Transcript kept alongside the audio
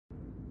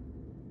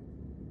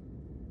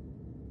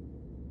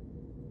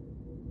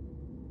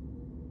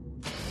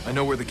I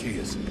know where the key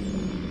is.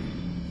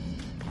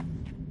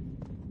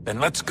 Then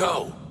let's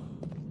go.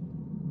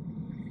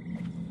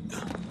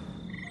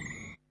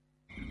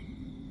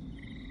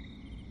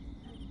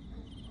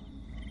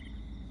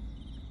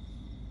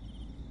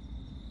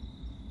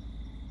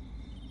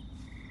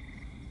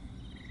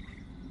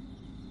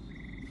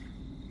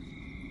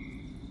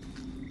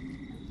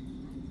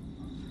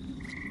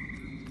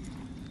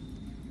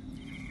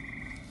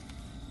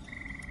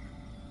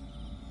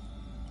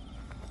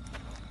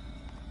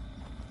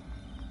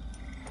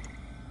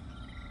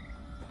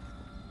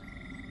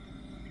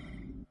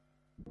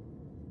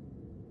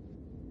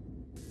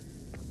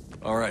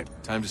 All right,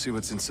 time to see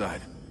what's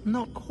inside.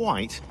 Not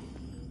quite.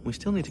 We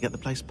still need to get the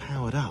place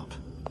powered up.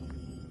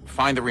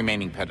 Find the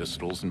remaining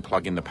pedestals and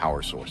plug in the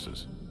power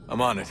sources. I'm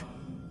on it.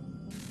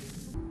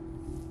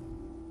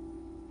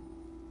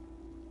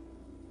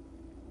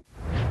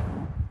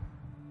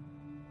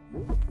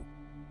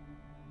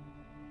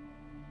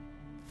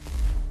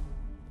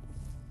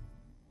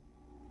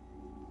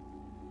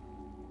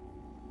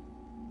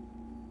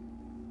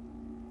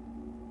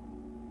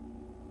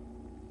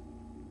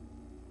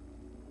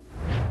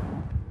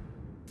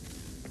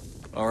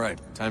 All right,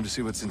 time to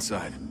see what's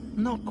inside.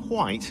 Not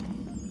quite.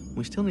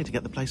 We still need to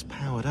get the place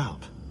powered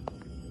up.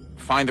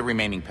 Find the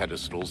remaining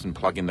pedestals and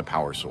plug in the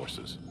power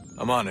sources.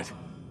 I'm on it.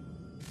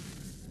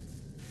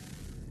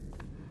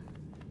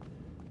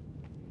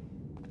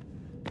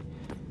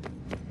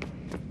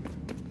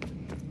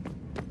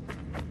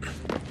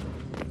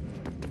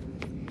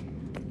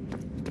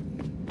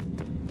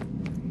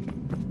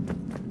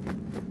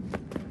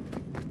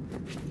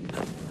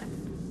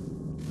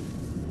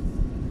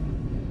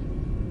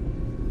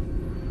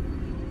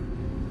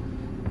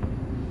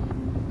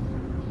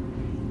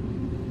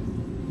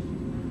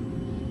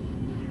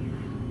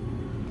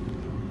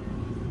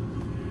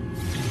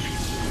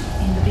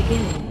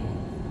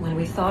 When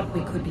we thought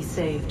we could be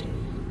saved,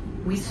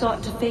 we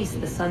sought to face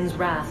the sun's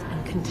wrath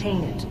and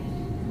contain it.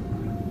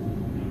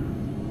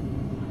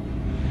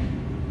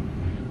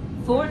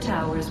 4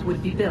 towers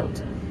would be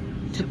built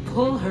to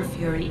pull her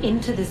fury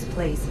into this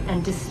place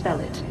and dispel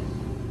it.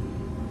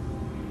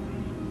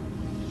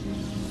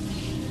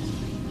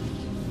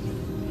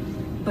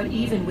 But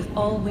even with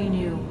all we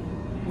knew,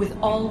 with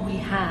all we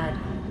had,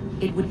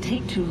 it would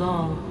take too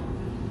long.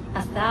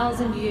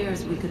 1,000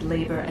 years we could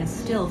labor and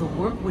still the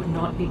work would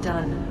not be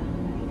done.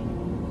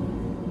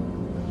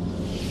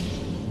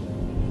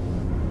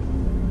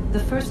 The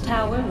first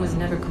tower was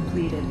never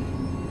completed.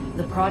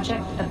 The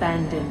project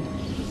abandoned.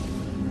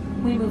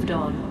 We moved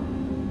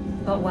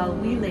on. But while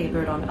we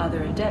labored on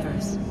other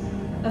endeavors,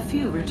 a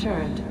few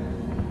returned.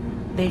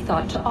 They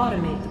thought to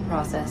automate the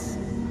process.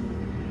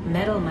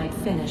 Metal might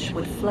finish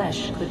what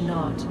flesh could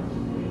not.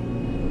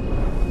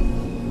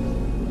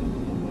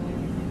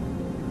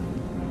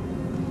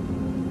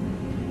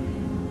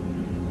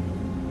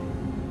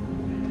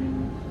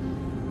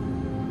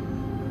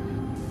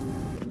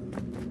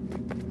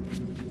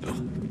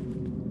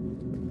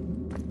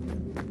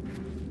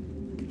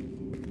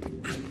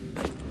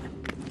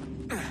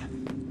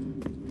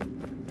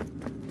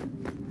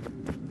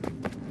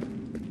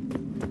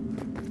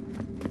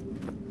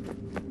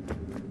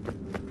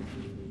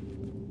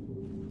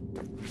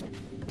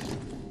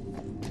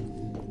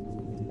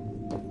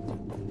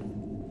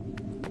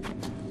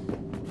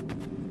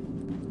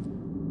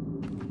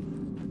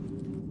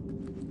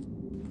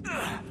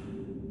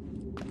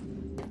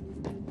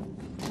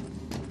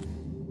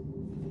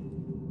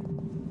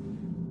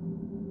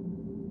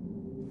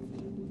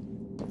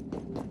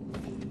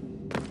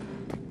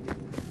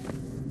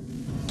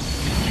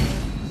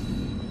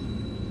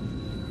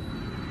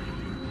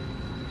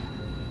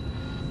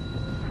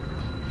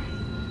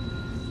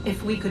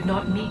 If we could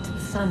not meet the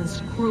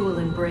sun's cruel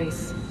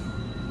embrace,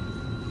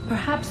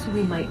 perhaps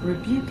we might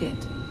rebuke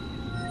it.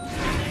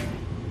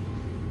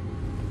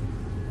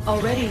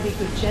 Already we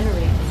could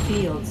generate the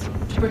fields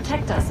to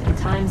protect us in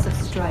times of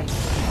strife.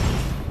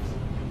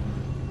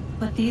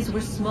 But these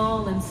were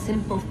small and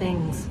simple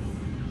things.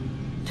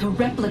 To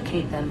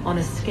replicate them on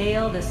a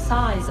scale the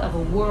size of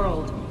a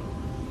world,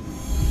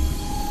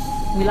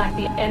 we lack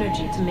the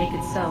energy to make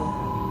it so.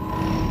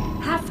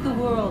 Half the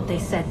world, they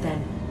said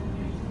then.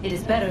 It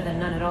is better than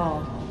none at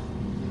all.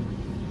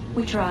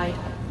 We tried.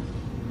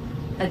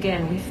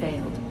 Again, we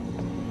failed.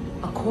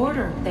 A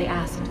quarter, they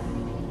asked.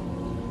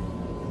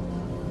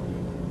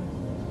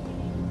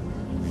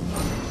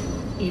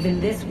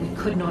 Even this we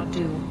could not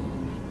do.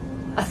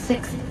 A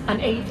 6th, an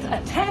 8th, a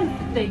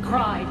 10th, they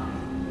cried.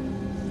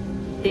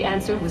 The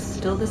answer was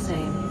still the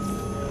same.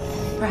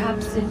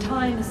 Perhaps in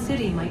time a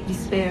city might be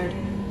spared.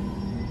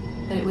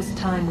 But it was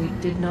time we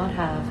did not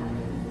have.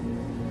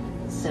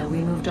 So we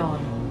moved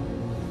on.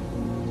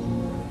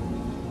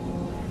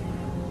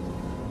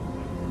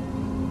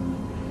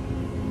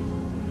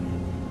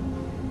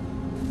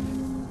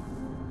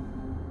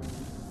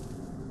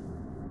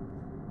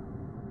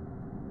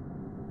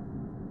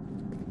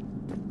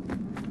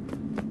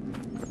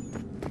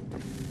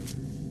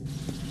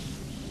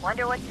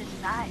 Wonder what's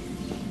inside.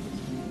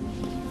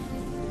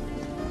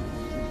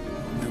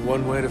 Only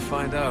one way to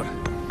find out.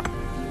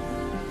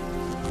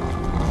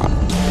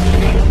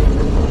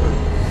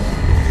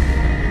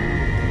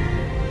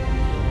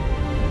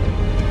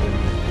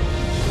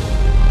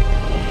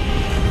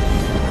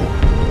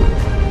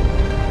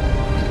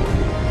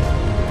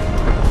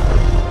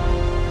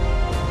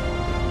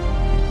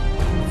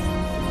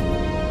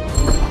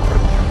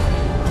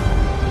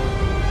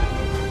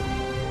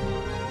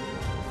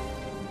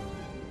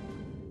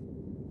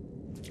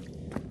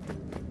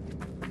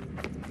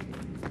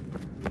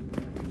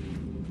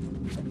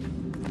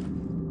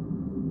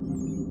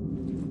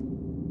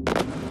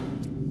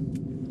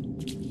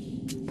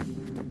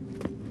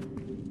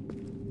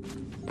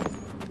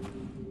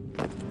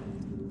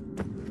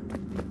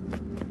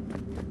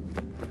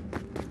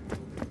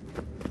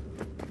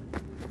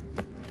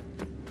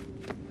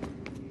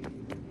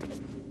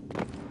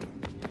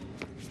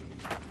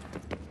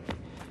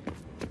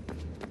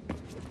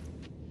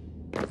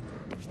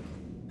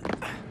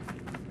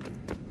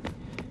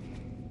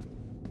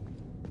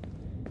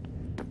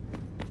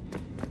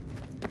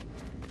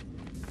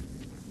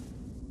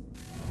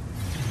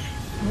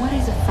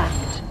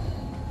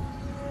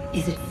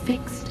 Is it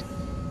fixed?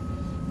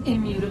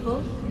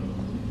 Immutable?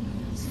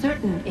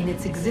 Certain in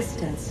its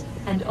existence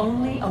and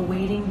only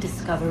awaiting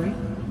discovery?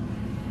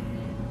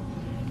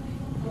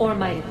 Or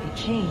might it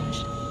be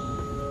changed?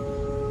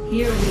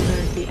 Here we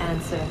learned the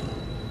answer,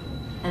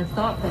 and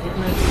thought that it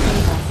might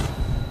save us.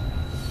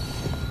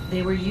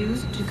 They were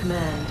used to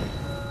command,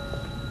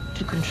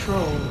 to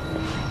control,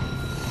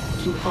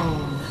 to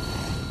own.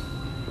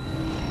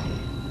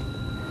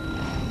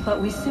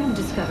 But we soon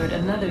discovered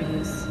another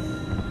use.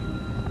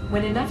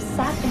 When enough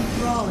sat in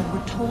thrall and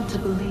were told to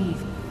believe,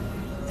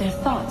 their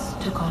thoughts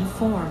took on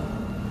form.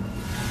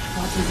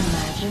 What was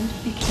imagined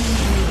became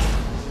real.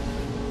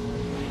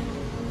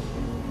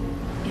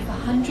 If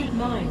 100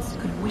 minds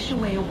could wish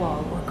away a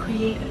wall or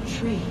create a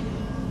tree,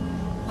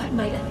 what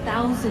might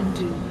 1,000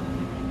 do?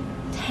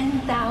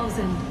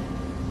 10,000?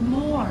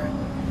 More?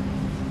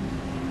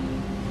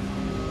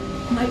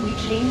 Might we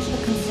change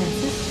the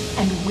consensus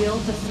and will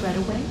the thread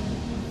away?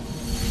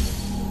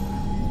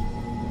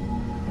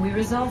 We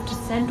resolved to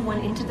send one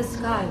into the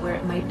sky where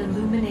it might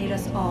illuminate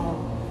us all.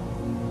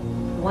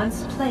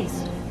 Once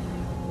placed,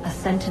 a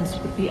sentence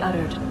would be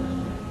uttered.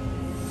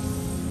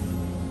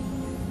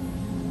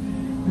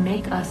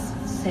 Make us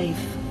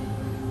safe.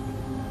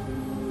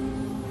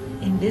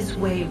 In this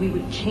way, we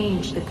would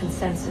change the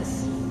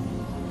consensus.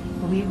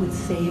 We would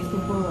save the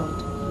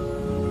world.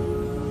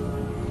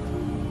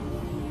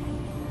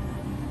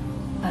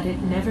 But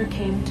it never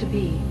came to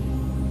be.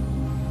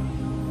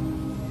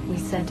 We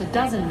sent a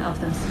dozen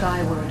of them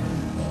skyward,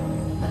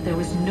 but there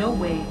was no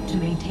way to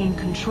maintain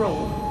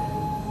control,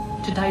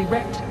 to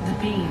direct the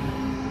beam,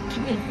 to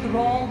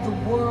enthrall the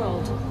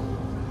world,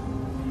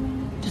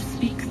 to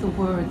speak the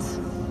words.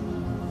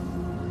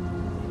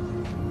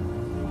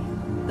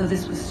 Though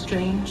this was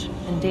strange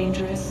and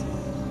dangerous,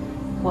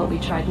 what we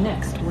tried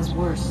next was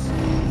worse.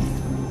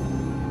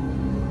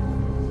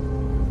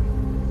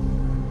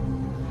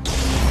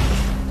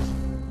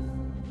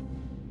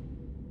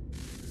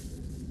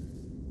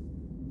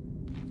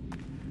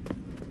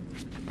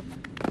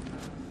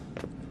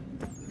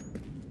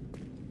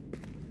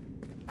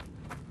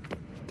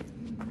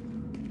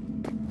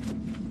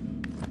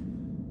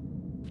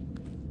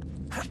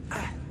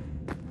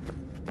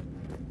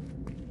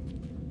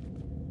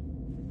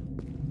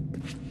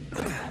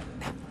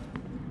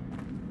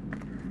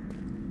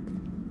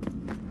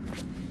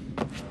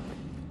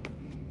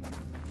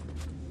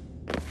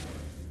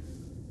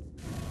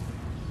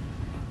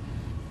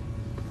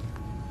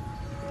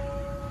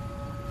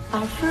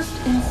 Our first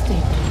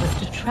instinct was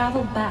to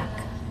travel back,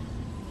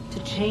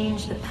 to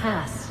change the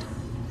past.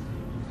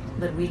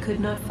 But we could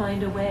not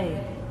find a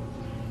way.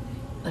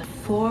 But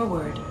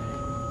forward,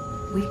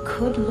 we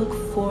could look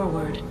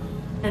forward.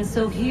 And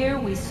so here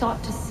we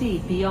sought to see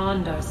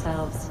beyond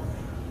ourselves,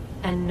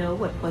 and know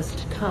what was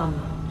to come.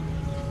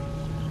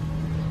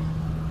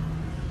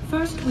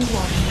 First we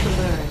wanted to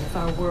learn if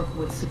our work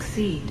would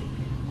succeed.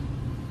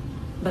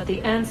 But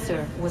the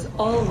answer was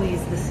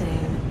always the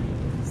same.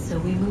 So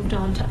we moved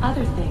on to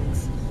other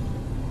things,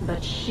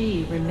 but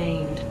she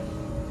remained.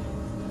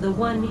 The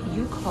one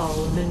you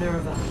call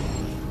Minerva.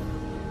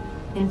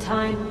 In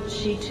time,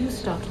 she too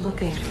stopped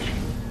looking,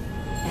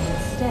 and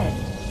instead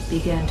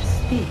began to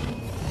speak.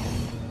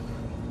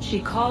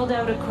 She called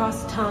out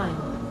across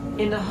time,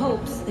 in the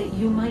hopes that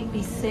you might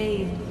be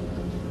saved.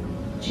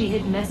 She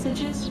hid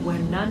messages where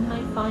none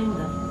might find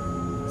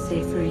them,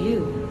 save for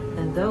you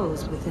and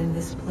those within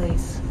this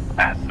place.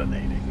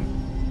 Fascinating.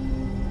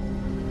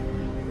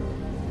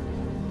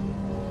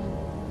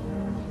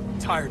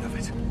 Tired of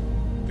it.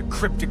 The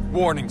cryptic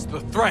warnings, the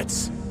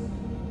threats.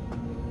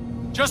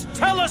 Just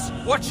tell us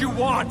what you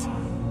want!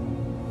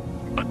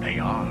 But they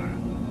are.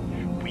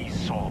 We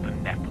saw the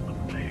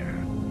Nephilim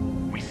there.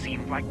 We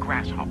seemed like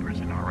grasshoppers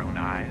in our own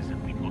eyes,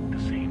 and we looked the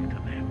same to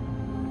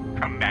them.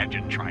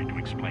 Imagine trying to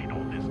explain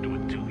all this to a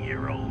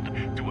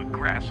 2-year-old, to a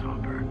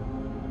grasshopper.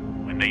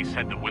 When they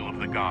said the will of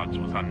the gods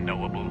was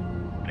unknowable,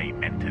 they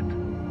meant it.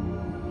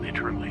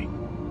 Literally.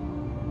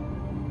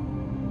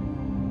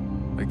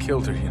 I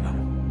killed her, you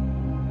know.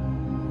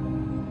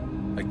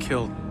 I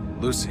killed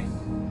Lucy.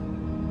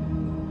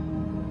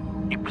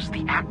 It was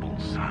the apple,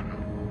 son.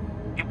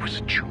 It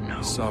was Juno.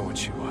 I saw what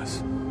she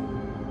was.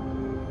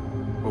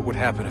 What would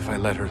happen if I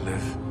let her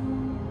live?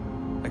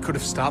 I could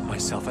have stopped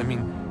myself. I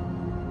mean,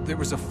 there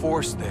was a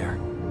force there.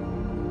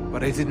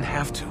 But I didn't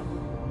have to.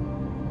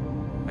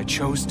 I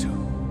chose to.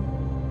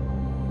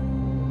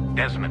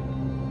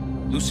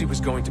 Desmond. Lucy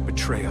was going to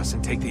betray us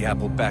and take the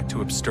apple back to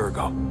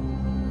Abstergo.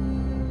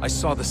 I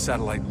saw the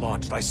satellite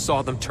launched. I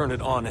saw them turn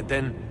it on, and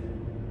then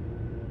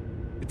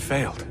it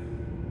failed.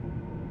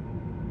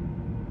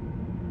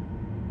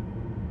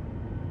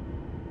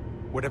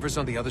 Whatever's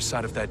on the other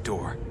side of that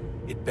door,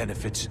 it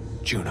benefits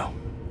Juno.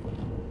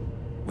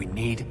 We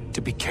need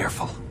to be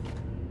careful.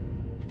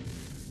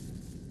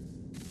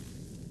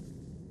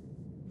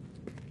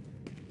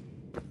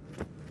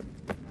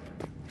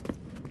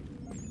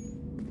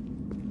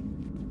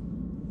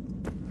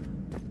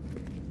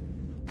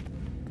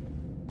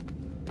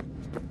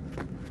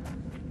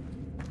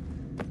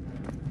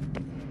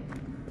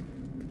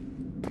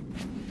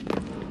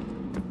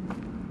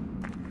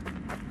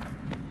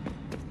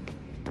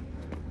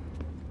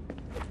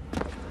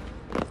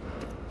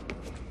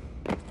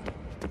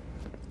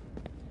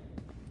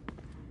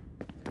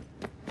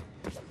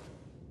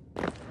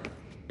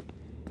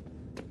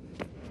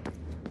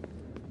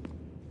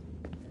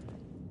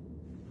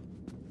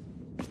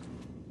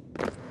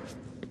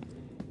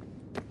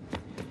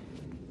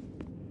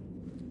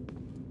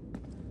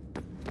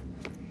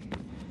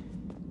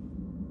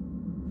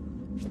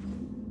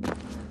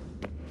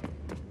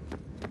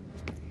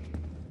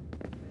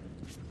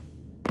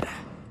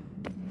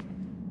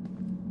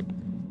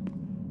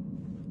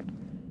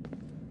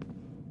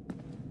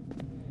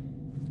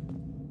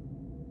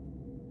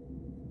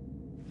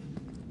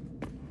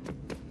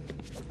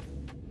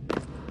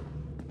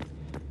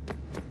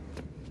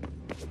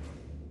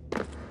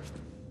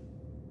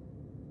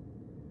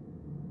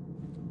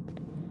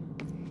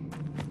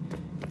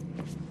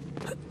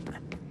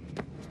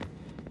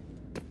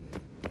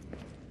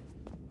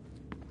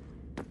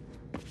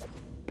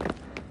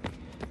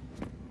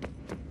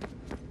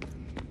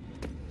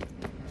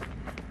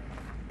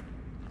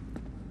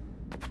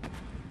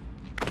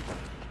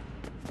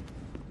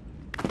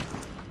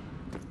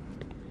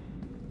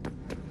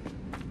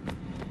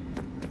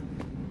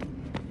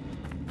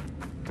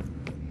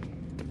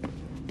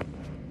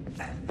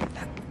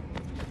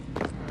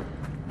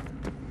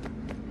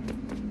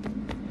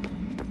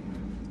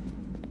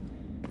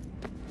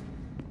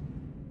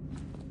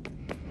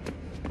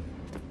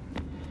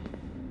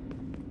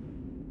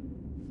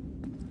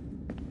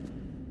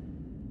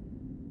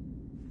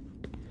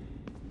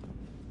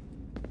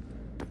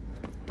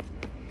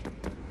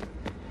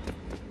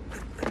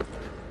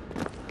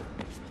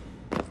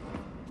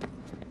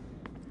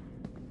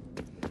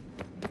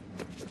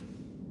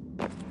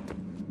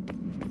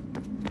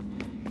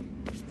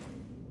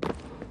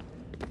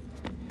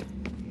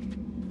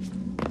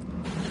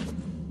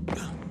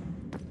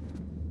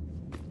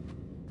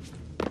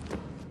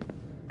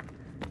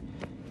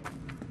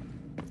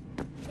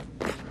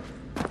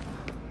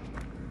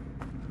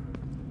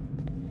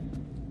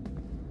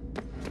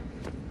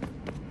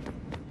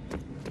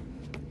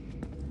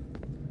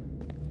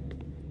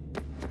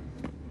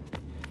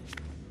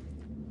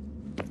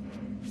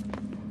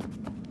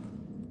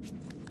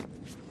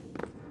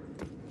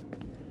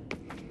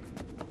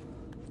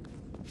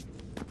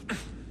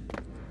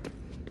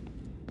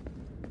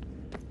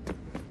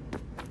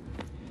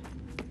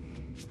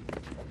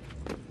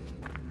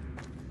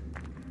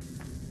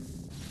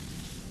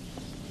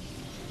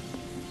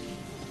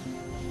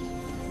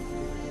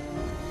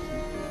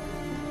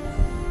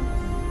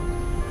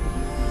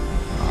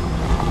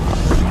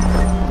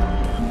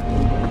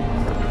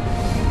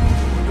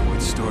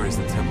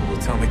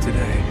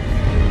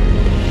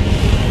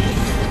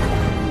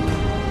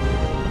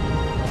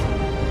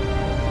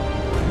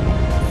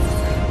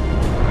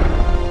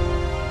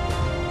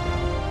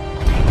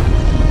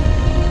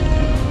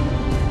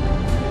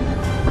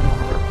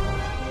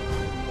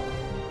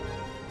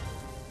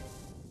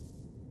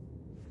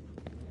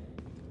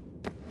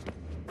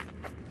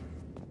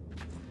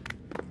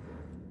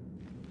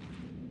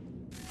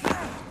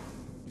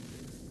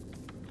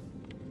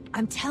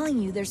 I'm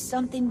telling you, there's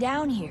something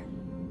down here.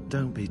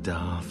 Don't be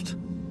daft.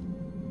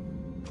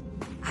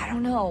 I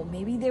don't know,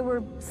 maybe they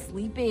were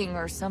sleeping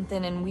or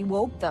something and we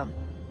woke them.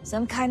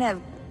 Some kind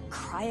of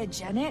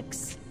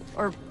cryogenics?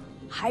 Or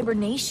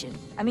hibernation?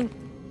 I mean,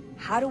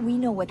 how do we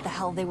know what the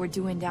hell they were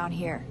doing down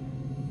here?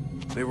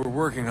 They were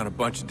working on a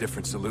bunch of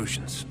different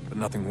solutions, but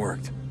nothing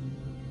worked.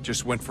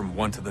 Just went from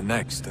one to the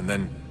next, and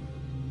then...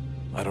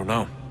 I don't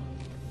know.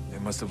 They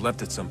must have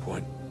left at some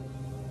point.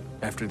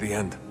 After the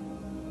end.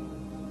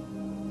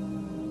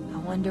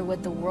 I wonder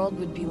what the world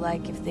would be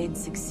like if they'd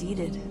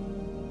succeeded.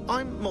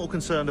 I'm more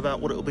concerned about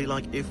what it'll be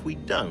like if we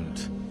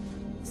don't.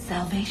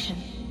 Salvation.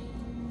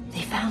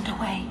 They found a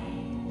way.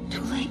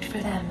 Too late for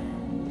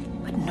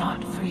them, but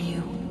not for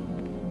you.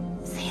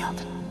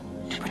 Sealed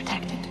to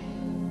protect it.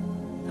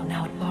 Though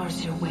now it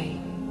bars your way.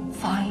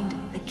 Find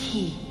the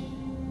key.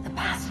 The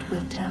past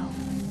will tell.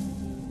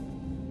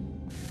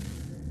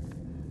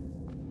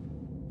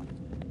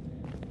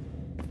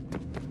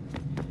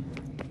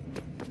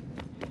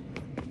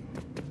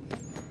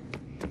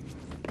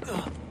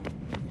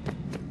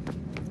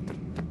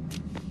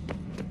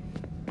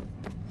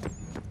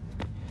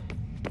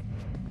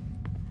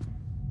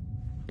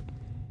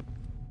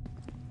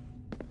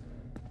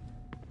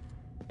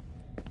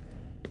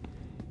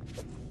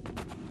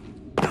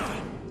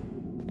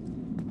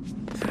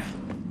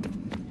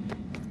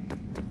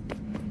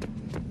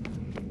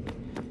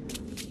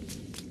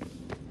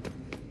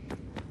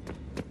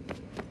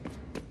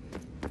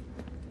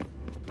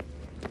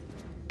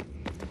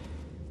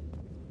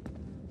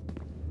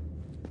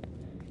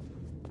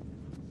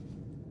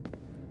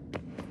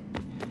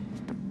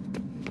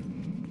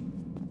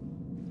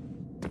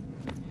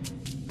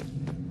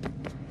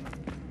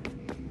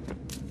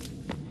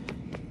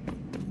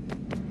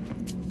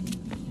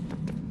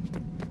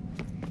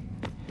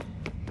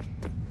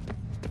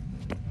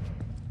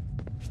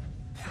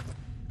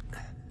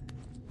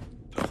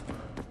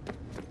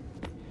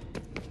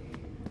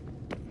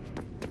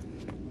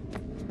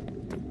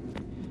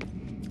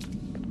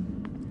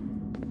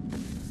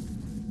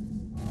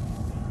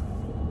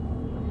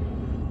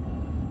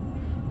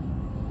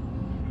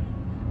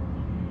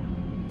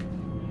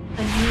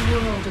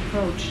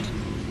 Approached.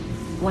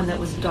 One that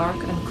was dark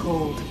and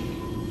cold.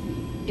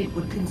 It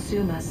would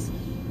consume us.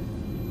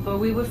 For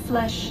we were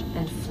flesh,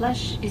 and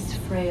flesh is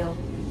frail.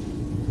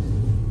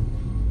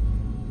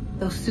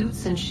 Though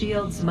suits and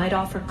shields might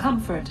offer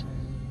comfort,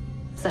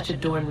 such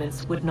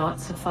adornments would not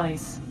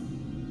suffice.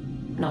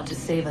 Not to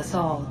save us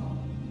all.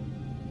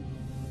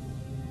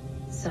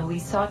 So we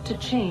sought to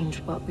change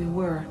what we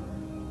were.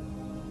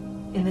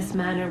 In this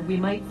manner, we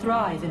might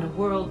thrive in a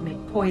world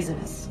made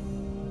poisonous.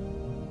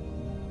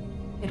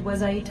 It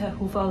was Aita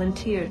who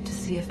volunteered to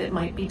see if it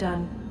might be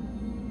done.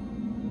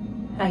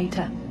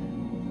 Aita,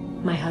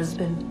 my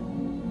husband,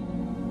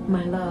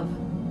 my love.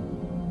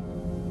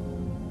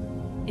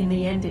 In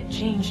the end, it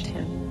changed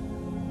him,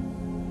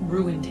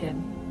 ruined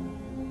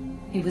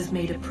him. He was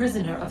made a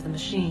prisoner of the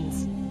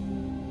machines.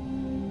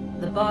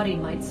 The body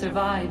might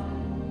survive,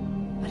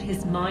 but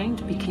his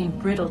mind became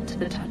brittle to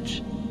the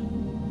touch.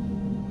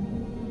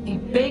 He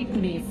begged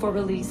me for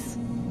release,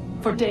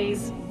 for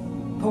days,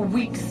 for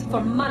weeks,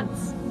 for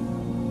months.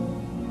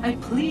 I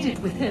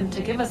pleaded with him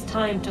to give us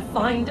time to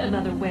find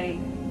another way.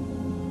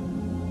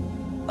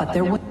 But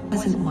there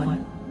wasn't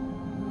one.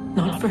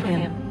 Not for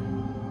him.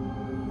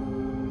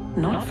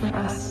 Not for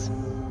us.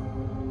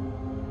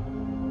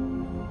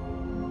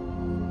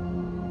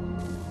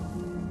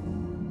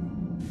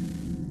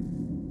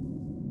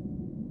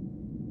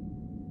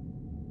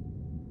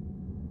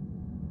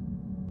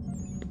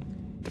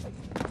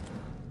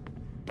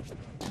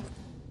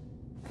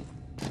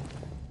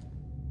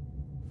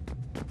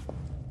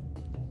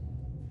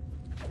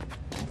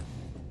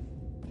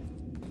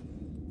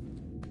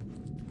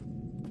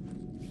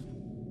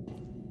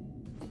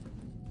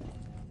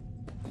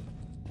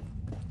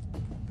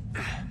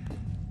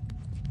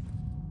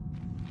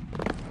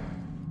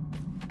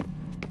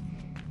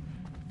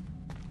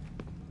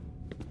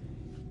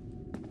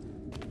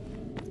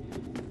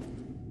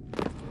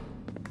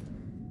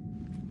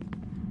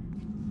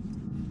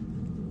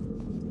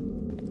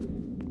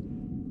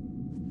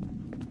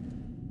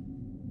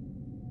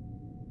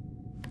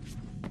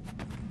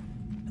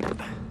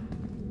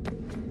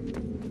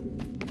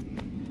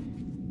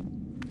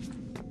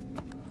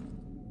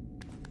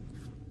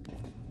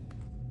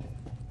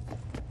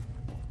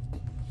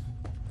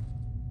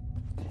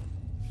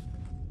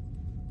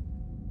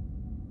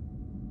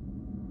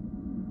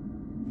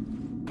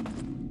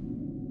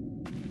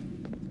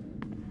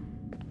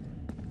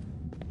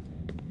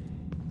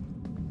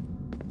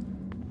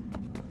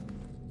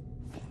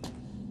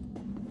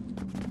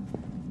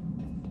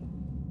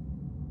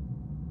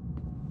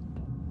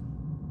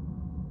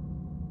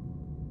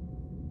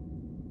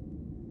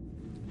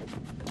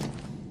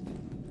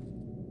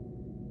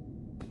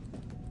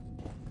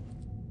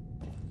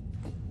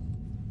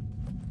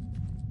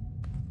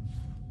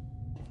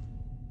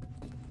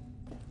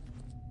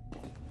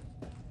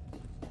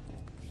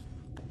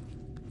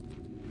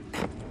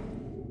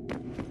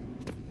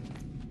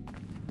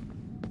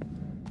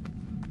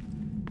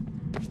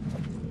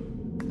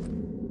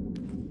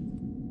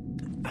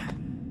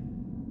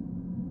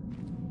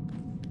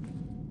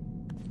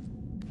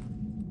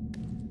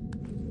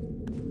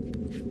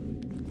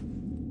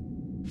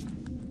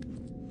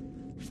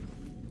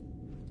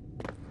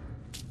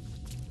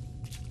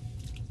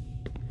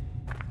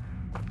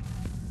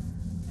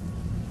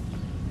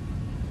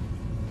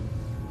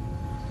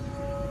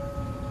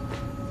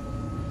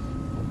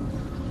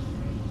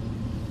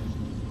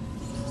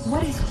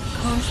 body's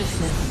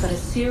consciousness but a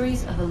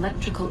series of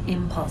electrical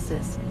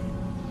impulses,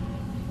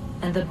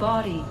 and the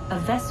body a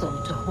vessel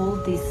to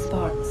hold these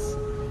sparks.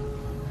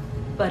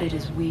 But it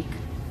is weak.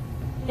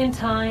 In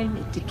time,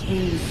 it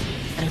decays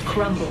and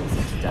crumbles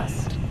into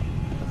dust.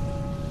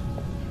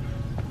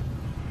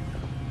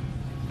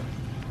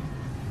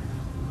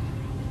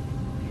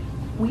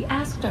 We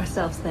asked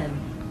ourselves then,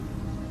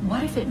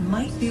 what if it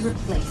might be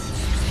replaced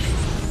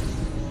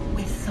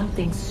with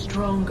something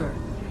stronger,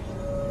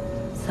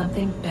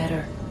 something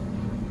better?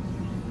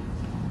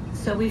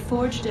 So we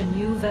forged a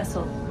new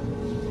vessel,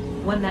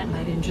 one that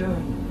might endure.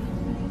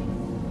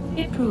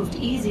 It proved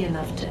easy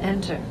enough to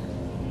enter.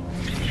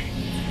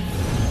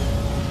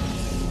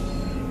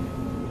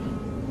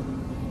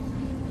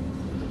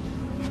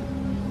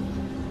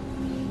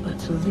 But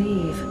to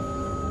leave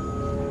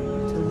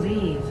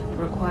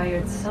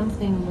required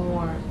something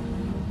more,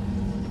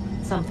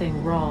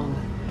 something wrong.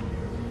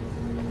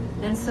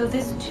 And so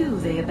this too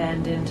they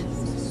abandoned.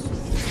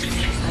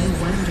 I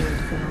wondered,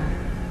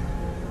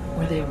 though,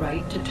 were they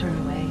right to turn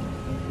away?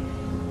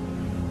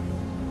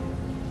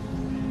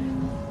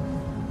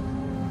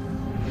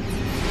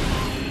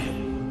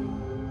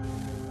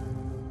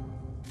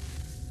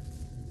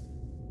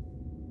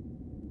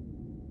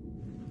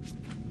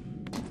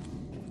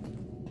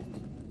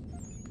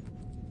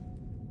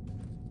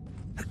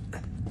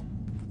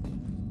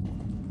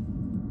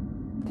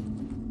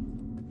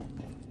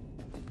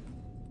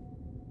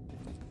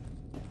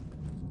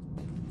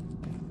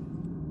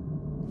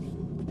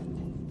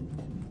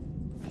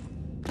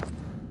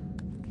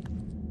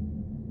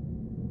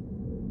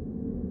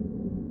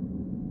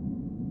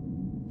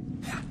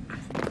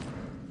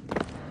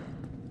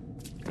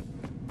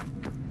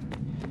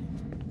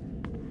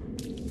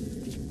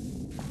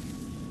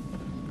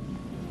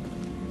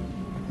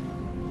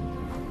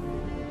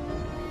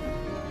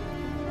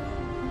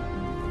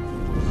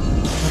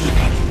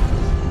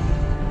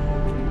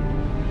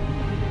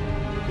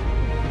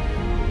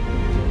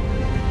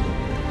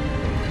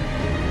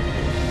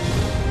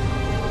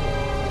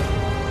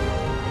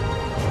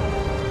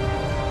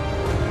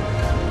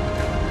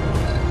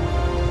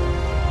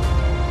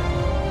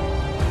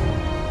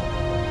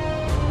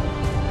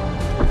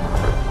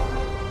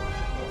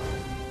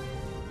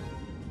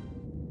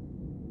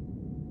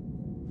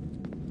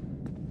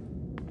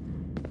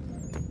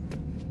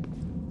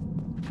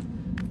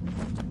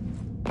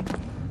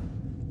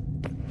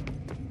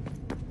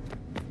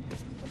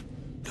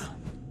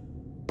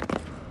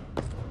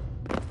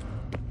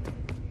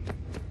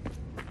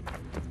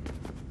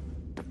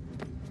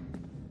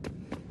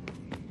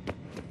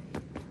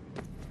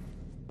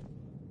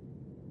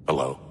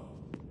 Hello?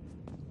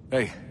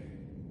 Hey.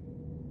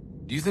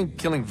 Do you think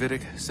killing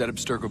Vidic set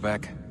Abstergo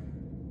back?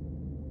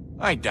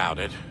 I doubt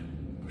it.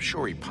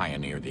 Sure, he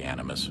pioneered the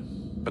Animus,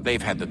 but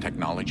they've had the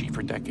technology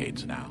for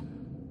decades now.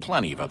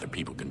 Plenty of other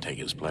people can take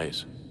his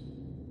place.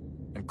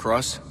 And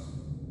Cross?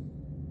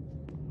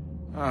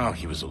 Oh,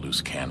 he was a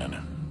loose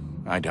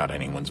cannon. I doubt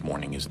anyone's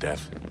mourning his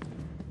death.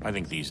 I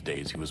think these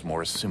days he was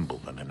more a symbol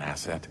than an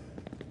asset.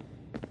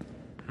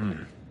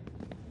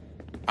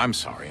 I'm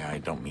sorry, I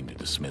don't mean to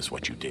dismiss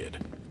what you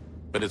did.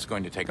 But it's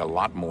going to take a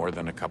lot more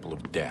than a couple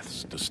of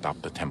deaths to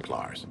stop the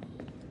Templars.